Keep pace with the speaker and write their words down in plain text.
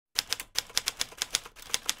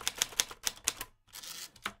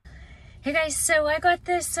Hey guys, so I got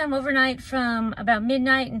this overnight from about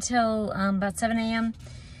midnight until about 7 a.m.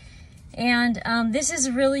 And this is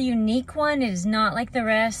a really unique one. It is not like the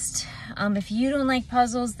rest. If you don't like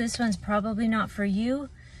puzzles, this one's probably not for you.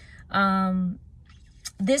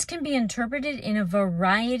 This can be interpreted in a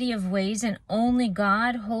variety of ways, and only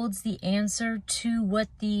God holds the answer to what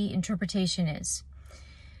the interpretation is.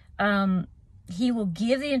 He will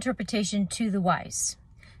give the interpretation to the wise.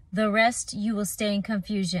 The rest, you will stay in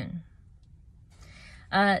confusion.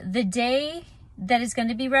 The day that is going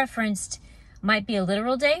to be referenced might be a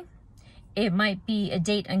literal day. It might be a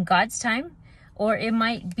date in God's time, or it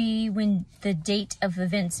might be when the date of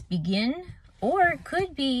events begin, or it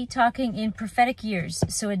could be talking in prophetic years,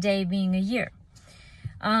 so a day being a year.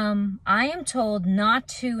 I am told not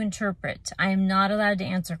to interpret. I am not allowed to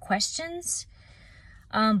answer questions,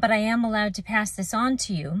 but I am allowed to pass this on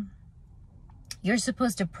to you. You're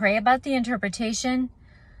supposed to pray about the interpretation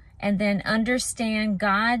and then understand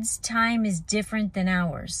God's time is different than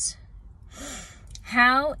ours.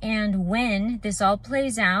 How and when this all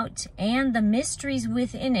plays out and the mysteries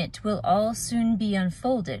within it will all soon be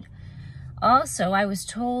unfolded. Also, I was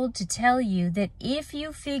told to tell you that if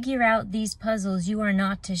you figure out these puzzles, you are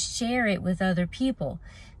not to share it with other people,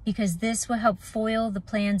 because this will help foil the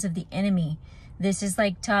plans of the enemy. This is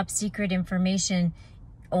like top secret information.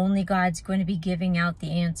 Only God's going to be giving out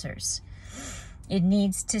the answers. It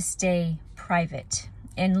needs to stay private.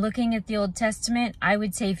 And looking at the Old Testament, I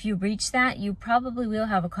would say if you breach that, you probably will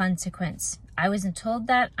have a consequence. I wasn't told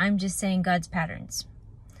that. I'm just saying God's patterns.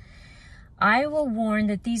 I will warn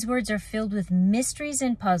that these words are filled with mysteries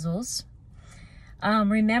and puzzles.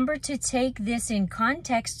 Remember to take this in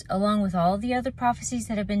context along with all the other prophecies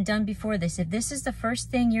that have been done before this. If this is the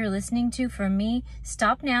first thing you're listening to from me,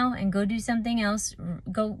 stop now and go do something else.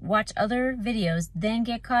 Go watch other videos, then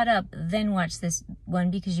get caught up, then watch this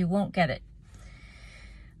one, because you won't get it.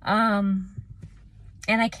 And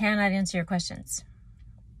I cannot answer your questions.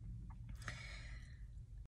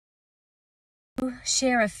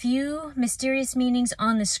 Share a few mysterious meanings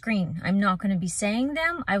on the screen. I'm not going to be saying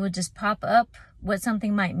them. I will just pop up what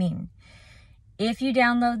something might mean. If you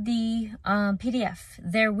download the PDF,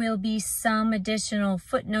 there will be some additional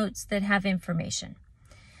footnotes that have information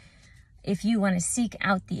if you want to seek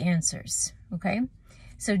out the answers, okay?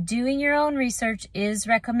 So doing your own research is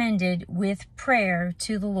recommended with prayer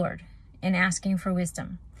to the Lord and asking for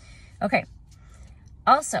wisdom. Okay.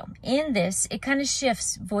 Also, in this, it kind of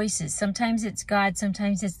shifts voices. Sometimes it's God,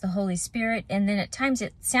 sometimes it's the Holy Spirit, and then at times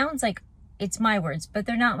it sounds like it's my words, but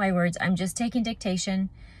they're not my words. I'm just taking dictation.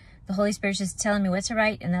 The Holy Spirit's just telling me what to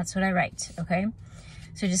write, and that's what I write, okay?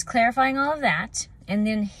 So just clarifying all of that, and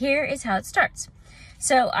then here is how it starts.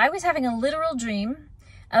 So I was having a literal dream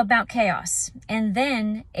about chaos, and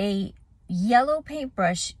then a yellow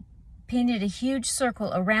paintbrush painted a huge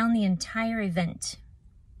circle around the entire event.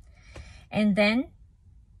 And then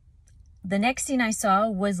the next scene I saw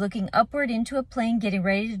was looking upward into a plane getting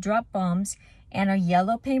ready to drop bombs, and a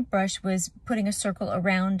yellow paintbrush was putting a circle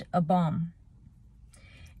around a bomb.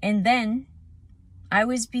 And then I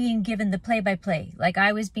was being given the play-by-play, like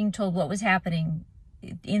I was being told what was happening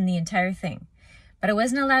in the entire thing. But I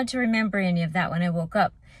wasn't allowed to remember any of that when I woke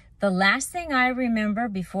up. The last thing I remember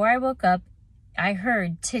before I woke up, I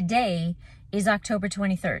heard today is October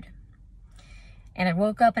 23rd. And I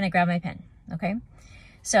woke up and I grabbed my pen, okay?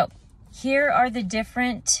 So here are the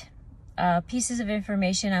different pieces of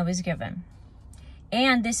information I was given.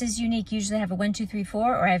 And this is unique. Usually I have a 1, 2, 3,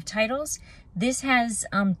 4, or I have titles. This has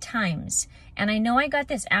times. And I know I got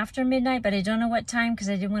this after midnight, but I don't know what time because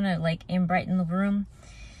I didn't want to like brighten the room.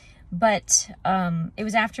 But it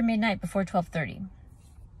was after midnight, before 12:30,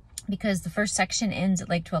 because the first section ends at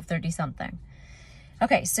like 12:30 something.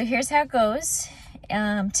 Okay, so here's how it goes.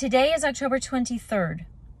 Today is October 23rd.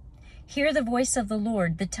 Hear the voice of the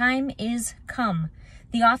Lord. The time is come.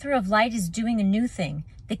 The author of light is doing a new thing.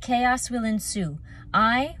 The chaos will ensue.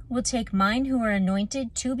 I will take mine who are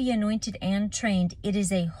anointed to be anointed and trained. It is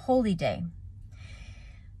a holy day.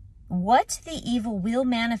 What the evil will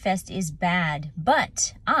manifest is bad,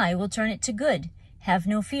 but I will turn it to good. Have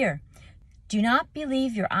no fear. Do not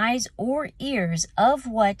believe your eyes or ears of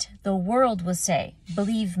what the world will say.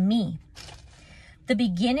 Believe me. The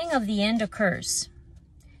beginning of the end occurs.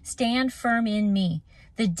 Stand firm in me.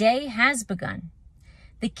 The day has begun.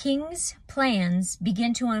 The king's plans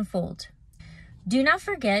begin to unfold. Do not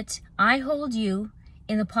forget, I hold you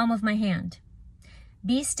in the palm of my hand.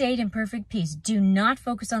 Be stayed in perfect peace. Do not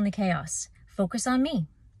focus on the chaos. Focus on me.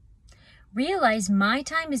 Realize my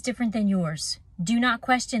time is different than yours. Do not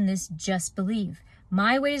question this, just believe.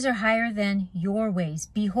 My ways are higher than your ways.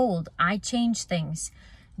 Behold, I change things.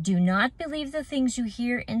 Do not believe the things you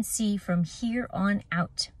hear and see from here on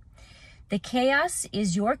out. The chaos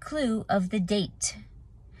is your clue of the date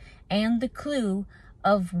and the clue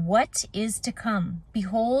of what is to come.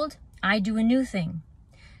 Behold, I do a new thing.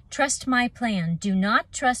 Trust my plan. Do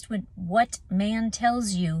not trust what man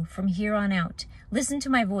tells you from here on out. Listen to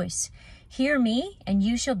my voice. Hear me, and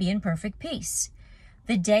you shall be in perfect peace.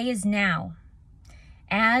 The day is now.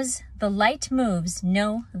 As the light moves,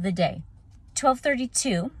 know the day.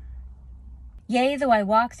 12:32. Yea, though I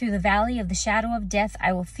walk through the valley of the shadow of death,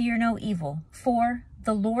 I will fear no evil. For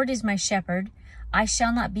the Lord is my shepherd. I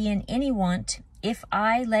shall not be in any want if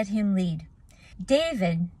I let him lead.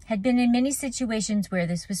 David had been in many situations where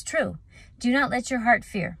this was true. Do not let your heart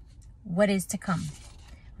fear what is to come.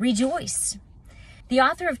 Rejoice. The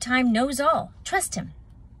author of time knows all. Trust him.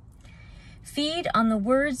 Feed on the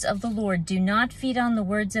words of the Lord. Do not feed on the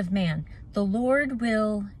words of man. The Lord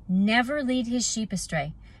will never lead his sheep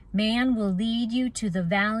astray. Man will lead you to the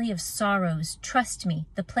valley of sorrows. Trust me,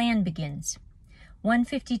 the plan begins.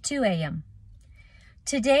 1:52 a.m.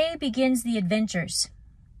 Today begins the adventures.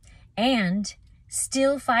 And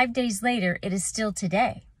still 5 days later, it is still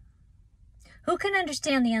today. Who can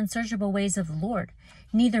understand the unsearchable ways of the Lord?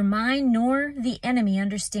 Neither mine nor the enemy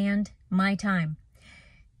understand my time.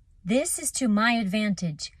 This is to my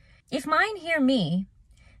advantage. If mine hear me,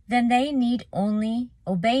 then they need only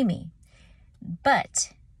obey me.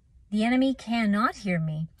 But the enemy cannot hear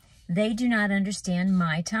me. They do not understand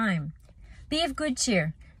my time. Be of good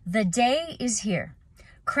cheer. The day is here.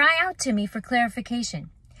 Cry out to me for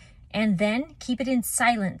clarification, and then keep it in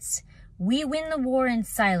silence. We win the war in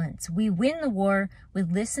silence. We win the war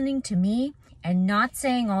with listening to me and not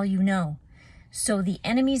saying all you know. So the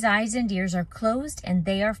enemy's eyes and ears are closed, and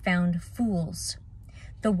they are found fools.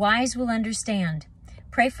 The wise will understand.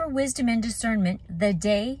 Pray for wisdom and discernment. The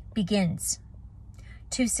day begins.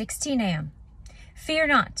 2:16 a.m. Fear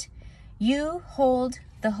not. You hold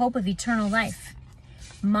the hope of eternal life.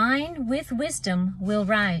 Mine with wisdom will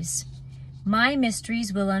rise. My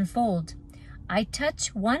mysteries will unfold. I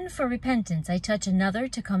touch one for repentance. I touch another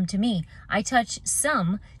to come to me. I touch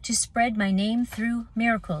some to spread my name through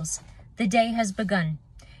miracles. The day has begun.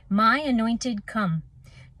 My anointed come.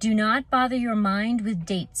 Do not bother your mind with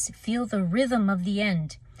dates. Feel the rhythm of the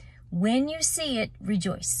end. When you see it,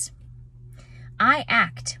 rejoice. I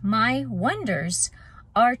act. My wonders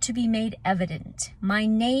are to be made evident. My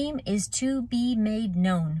name is to be made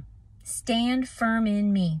known. Stand firm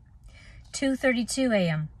in me. 2:32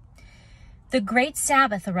 a.m. The great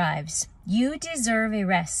Sabbath arrives. You deserve a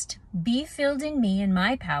rest. Be filled in me and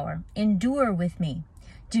my power. Endure with me.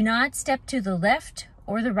 Do not step to the left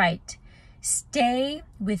or the right. Stay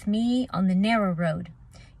with me on the narrow road.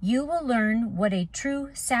 You will learn what a true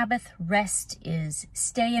Sabbath rest is.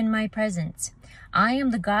 Stay in my presence. I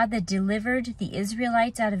am the God that delivered the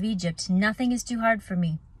Israelites out of Egypt. Nothing is too hard for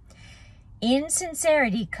me. In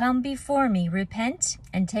sincerity, come before me. Repent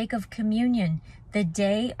and take of communion. The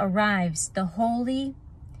day arrives. The holy,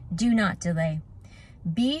 do not delay.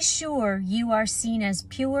 Be sure you are seen as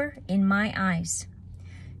pure in my eyes.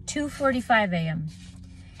 2:45 a.m.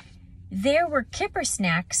 There were kipper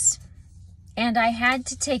snacks, and I had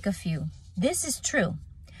to take a few. This is true.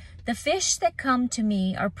 The fish that come to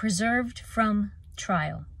me are preserved from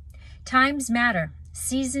trial. Times matter.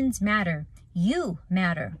 Seasons matter. You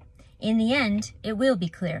matter. In the end, it will be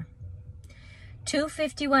clear.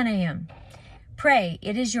 2:51 a.m. Pray.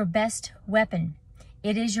 It is your best weapon.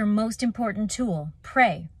 It is your most important tool.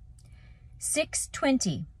 Pray.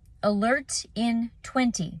 6:20. Alert in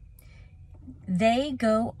 20. They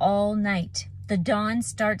go all night. The dawn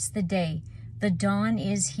starts the day. The dawn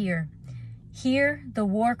is here. Hear the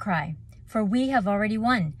war cry, for we have already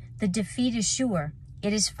won. The defeat is sure.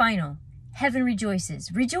 It is final. Heaven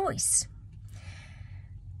rejoices. Rejoice.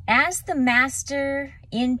 As the master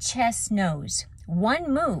in chess knows,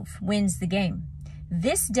 one move wins the game.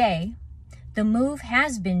 This day, the move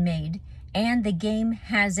has been made and the game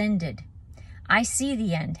has ended. I see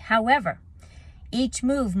the end. However, each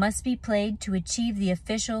move must be played to achieve the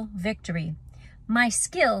official victory. My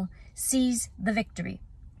skill sees the victory.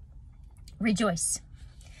 Rejoice.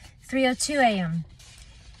 3:02 a.m.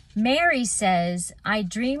 Mary says, I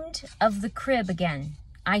dreamed of the crib again.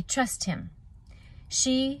 I trust him.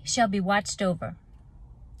 She shall be watched over.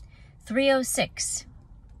 3:06.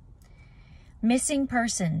 Missing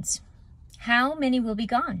persons. How many will be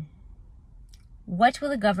gone? What will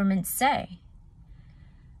the government say?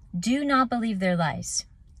 Do not believe their lies.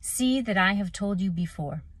 See that I have told you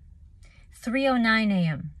before. 3:09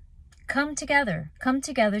 a.m. Come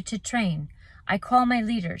together to train. I call my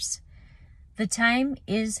leaders. The time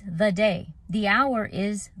is the day. The hour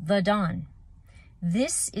is the dawn.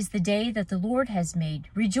 This is the day that the Lord has made.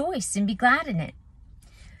 Rejoice and be glad in it.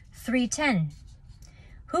 3:10.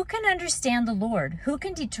 Who can understand the Lord? Who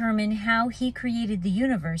can determine how he created the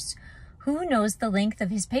universe? Who knows the length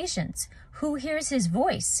of his patience? Who hears his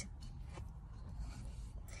voice?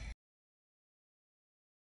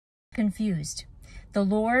 Confused. The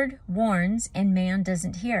Lord warns and man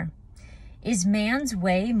doesn't hear. Is man's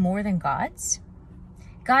way more than God's?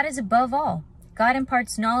 God is above all. God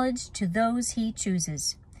imparts knowledge to those he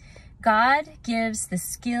chooses. God gives the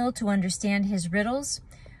skill to understand his riddles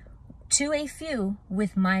to a few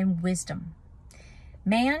with my wisdom.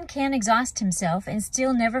 Man can exhaust himself and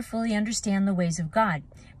still never fully understand the ways of God.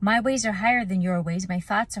 My ways are higher than your ways. My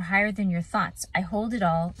thoughts are higher than your thoughts. I hold it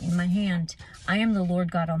all in my hand. I am the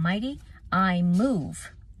Lord God Almighty. I move.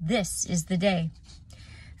 This is the day.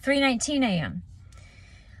 3:19 a.m.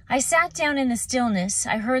 I sat down in the stillness.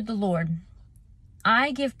 I heard the Lord.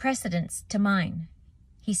 I give precedence to mine.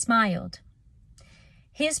 He smiled.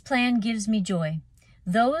 His plan gives me joy.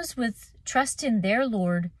 Those with trust in their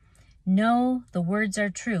Lord know the words are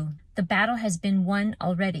true. The battle has been won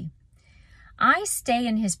already. I stay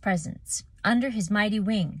in his presence, under his mighty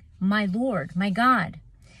wing, my Lord, my God.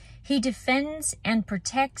 He defends and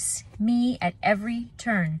protects me at every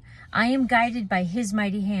turn. I am guided by his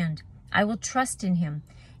mighty hand. I will trust in him,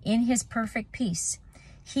 in his perfect peace.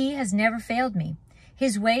 He has never failed me.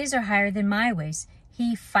 His ways are higher than my ways.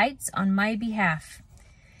 He fights on my behalf.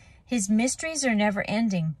 His mysteries are never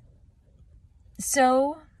ending.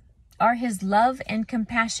 So are his love and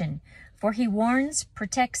compassion, for he warns,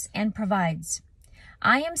 protects, and provides.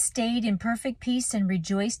 I am stayed in perfect peace and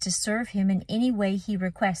rejoice to serve him in any way he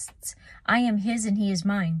requests. I am his and he is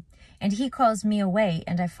mine, and he calls me away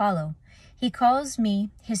and I follow. He calls me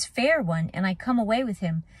his fair one, and I come away with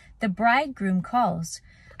him. The bridegroom calls.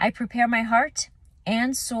 I prepare my heart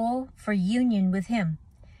and soul for union with him.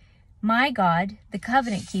 My God, the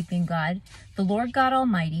covenant-keeping God, the Lord God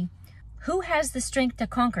Almighty, who has the strength to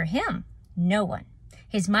conquer him? No one.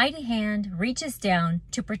 His mighty hand reaches down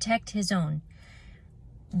to protect his own.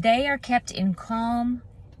 They are kept in calm,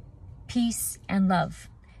 peace, and love.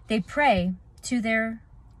 They pray to their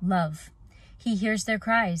love. He hears their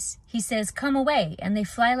cries. He says, "Come away," and they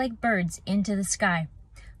fly like birds into the sky.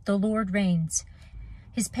 The Lord reigns.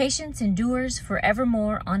 His patience endures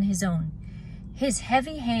forevermore on his own. His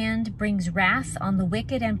heavy hand brings wrath on the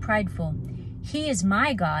wicked and prideful. He is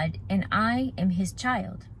my God, and I am his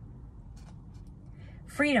child.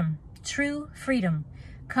 Freedom, true freedom.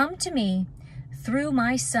 Come to me through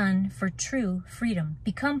my Son for true freedom.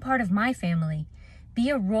 Become part of my family. Be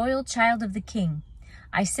a royal child of the King.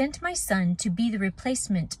 I sent my Son to be the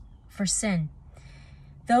replacement for sin.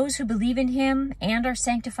 Those who believe in him and are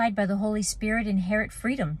sanctified by the Holy Spirit inherit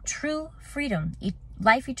freedom, true freedom,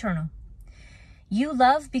 life eternal. You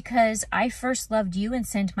love because I first loved you and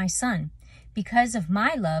sent my Son. Because of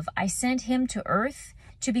my love, I sent him to earth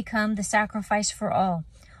to become the sacrifice for all.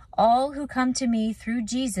 All who come to me through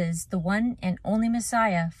Jesus, the one and only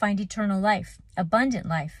Messiah, find eternal life, abundant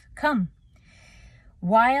life. Come.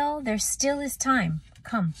 While there still is time,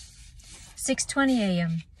 come. 6:20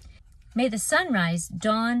 a.m. May the sunrise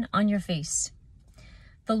dawn on your face.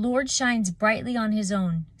 The Lord shines brightly on his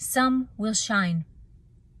own. Some will shine.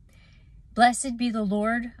 Blessed be the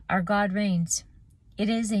Lord, our God reigns. It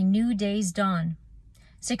is a new day's dawn.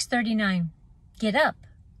 6:39. Get up.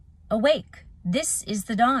 Awake. This is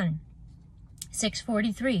the dawn.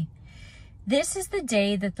 6:43. This is the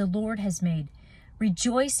day that the Lord has made.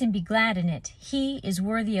 Rejoice and be glad in it. He is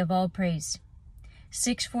worthy of all praise.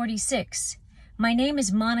 6:46. My name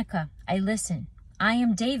is Monica. I listen. I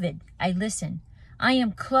am David. I listen. I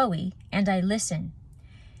am Chloe, and I listen.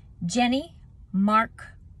 Jenny,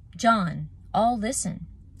 Mark, John, all listen.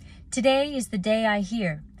 Today is the day I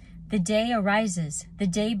hear. The day arises. The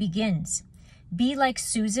day begins. Be like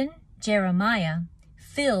Susan, Jeremiah,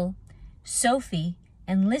 Phil, Sophie,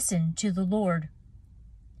 and listen to the Lord.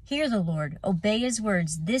 Hear the Lord. Obey his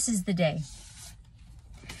words. This is the day.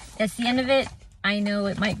 That's the end of it. I know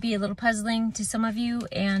it might be a little puzzling to some of you,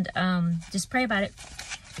 and just pray about it.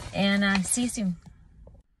 And see you soon.